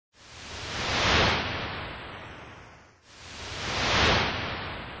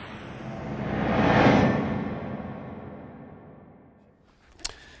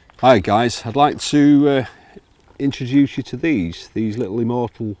Hi guys, I'd like to introduce you to these little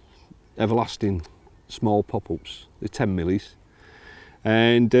Immortal everlasting small pop-ups. They're 10 millis,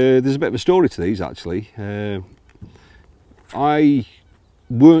 and there's a bit of a story to these actually. I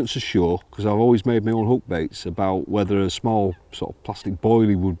weren't so sure, because I've always made my own hook baits, about whether a small sort of plastic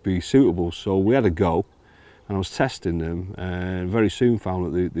boilie would be suitable, so we had a go and I was testing them and very soon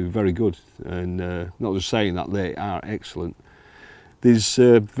found that they were very good, and not just saying that, they are excellent. There's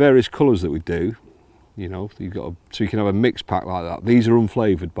various colours that we do, you know, so you can have a mixed pack like that. These are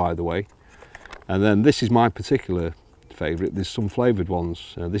unflavoured, by the way, and then this is my particular favourite. There's some flavoured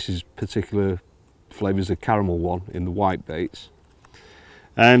ones. This is particular flavours a caramel one in the white baits.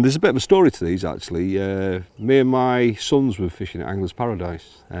 And there's a bit of a story to these actually. Me and my sons were fishing at Angler's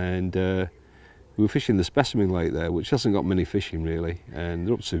Paradise, and we were fishing the Specimen Lake there, which hasn't got many fishing really, and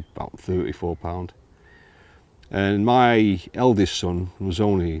they're up to about 34 pound. And my eldest son was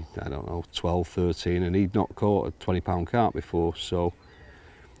only, I don't know, 12, 13, and he'd not caught a 20-pound carp before, so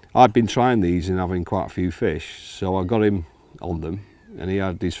I'd been trying these and having quite a few fish, so I got him on them, and he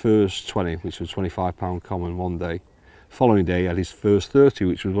had his first 20, which was 25-pound common one day. Following day he had his first 30,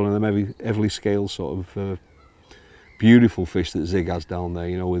 which was one of them heavily scaled sort of beautiful fish that Zig has down there,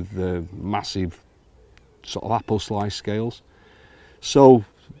 you know, with massive sort of apple slice scales. So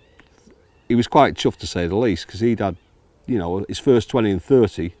he was quite chuffed, to say the least, because he'd had, you know, his first 20 and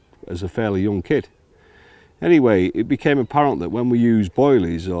 30 as a fairly young kid. Anyway, it became apparent that when we used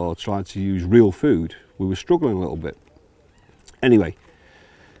boilies or tried to use real food, we were struggling a little bit. Anyway,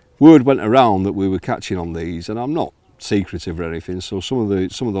 word went around that we were catching on these, and I'm not secretive or anything, so some of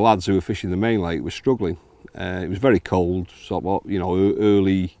the lads who were fishing the main lake were struggling. It was very cold, sort of, you know,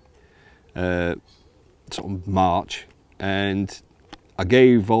 early sort of March, and I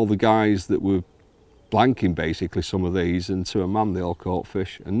gave all the guys that were blanking basically some of these, and to a man they all caught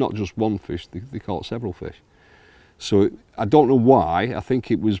fish, and not just one fish, they caught several fish. So I don't know why. I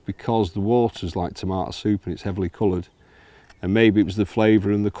think it was because the water's like tomato soup and it's heavily coloured, and maybe it was the flavour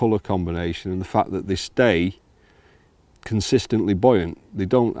and the colour combination and the fact that they stay consistently buoyant. They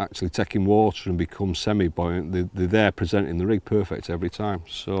don't actually take in water and become semi-buoyant. They're there presenting the rig perfect every time,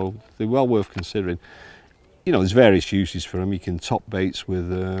 so they're well worth considering. You know, there's various uses for them. You can top baits with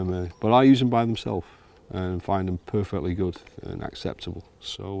them, but I use them by themselves and find them perfectly good and acceptable.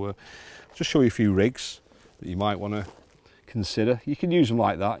 So I'll just show you a few rigs that you might want to consider. You can use them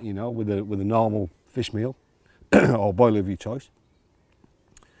like that, you know, with a normal fish meal or boilie of your choice.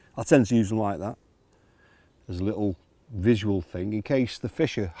 I tend to use them like that as a little visual thing in case the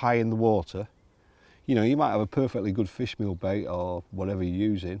fish are high in the water. You know, you might have a perfectly good fish meal bait or whatever you're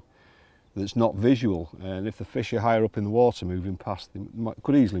using that's not visual, and if the fish are higher up in the water moving past, they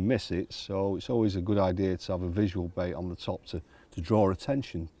could easily miss it, so it's always a good idea to have a visual bait on the top to draw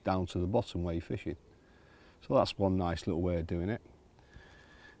attention down to the bottom where you're fishing. So that's one nice little way of doing it.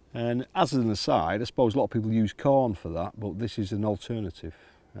 And as an aside, I suppose a lot of people use corn for that, but this is an alternative,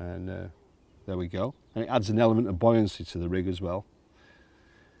 and there we go. And it adds an element of buoyancy to the rig as well.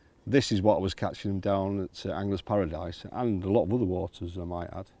 This is what I was catching them down at Angler's Paradise, and a lot of other waters I might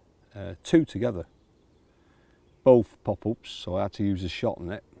add. Two together, both pop-ups, so I had to use a shot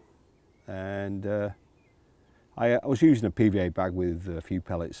net, and I was using a PVA bag with a few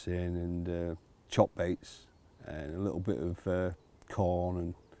pellets in and chop baits and a little bit of corn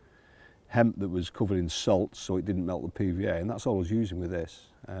and hemp that was covered in salt so it didn't melt the PVA, and that's all I was using with this,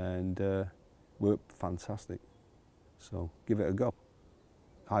 and worked fantastic. So give it a go,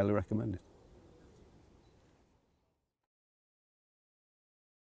 highly recommended.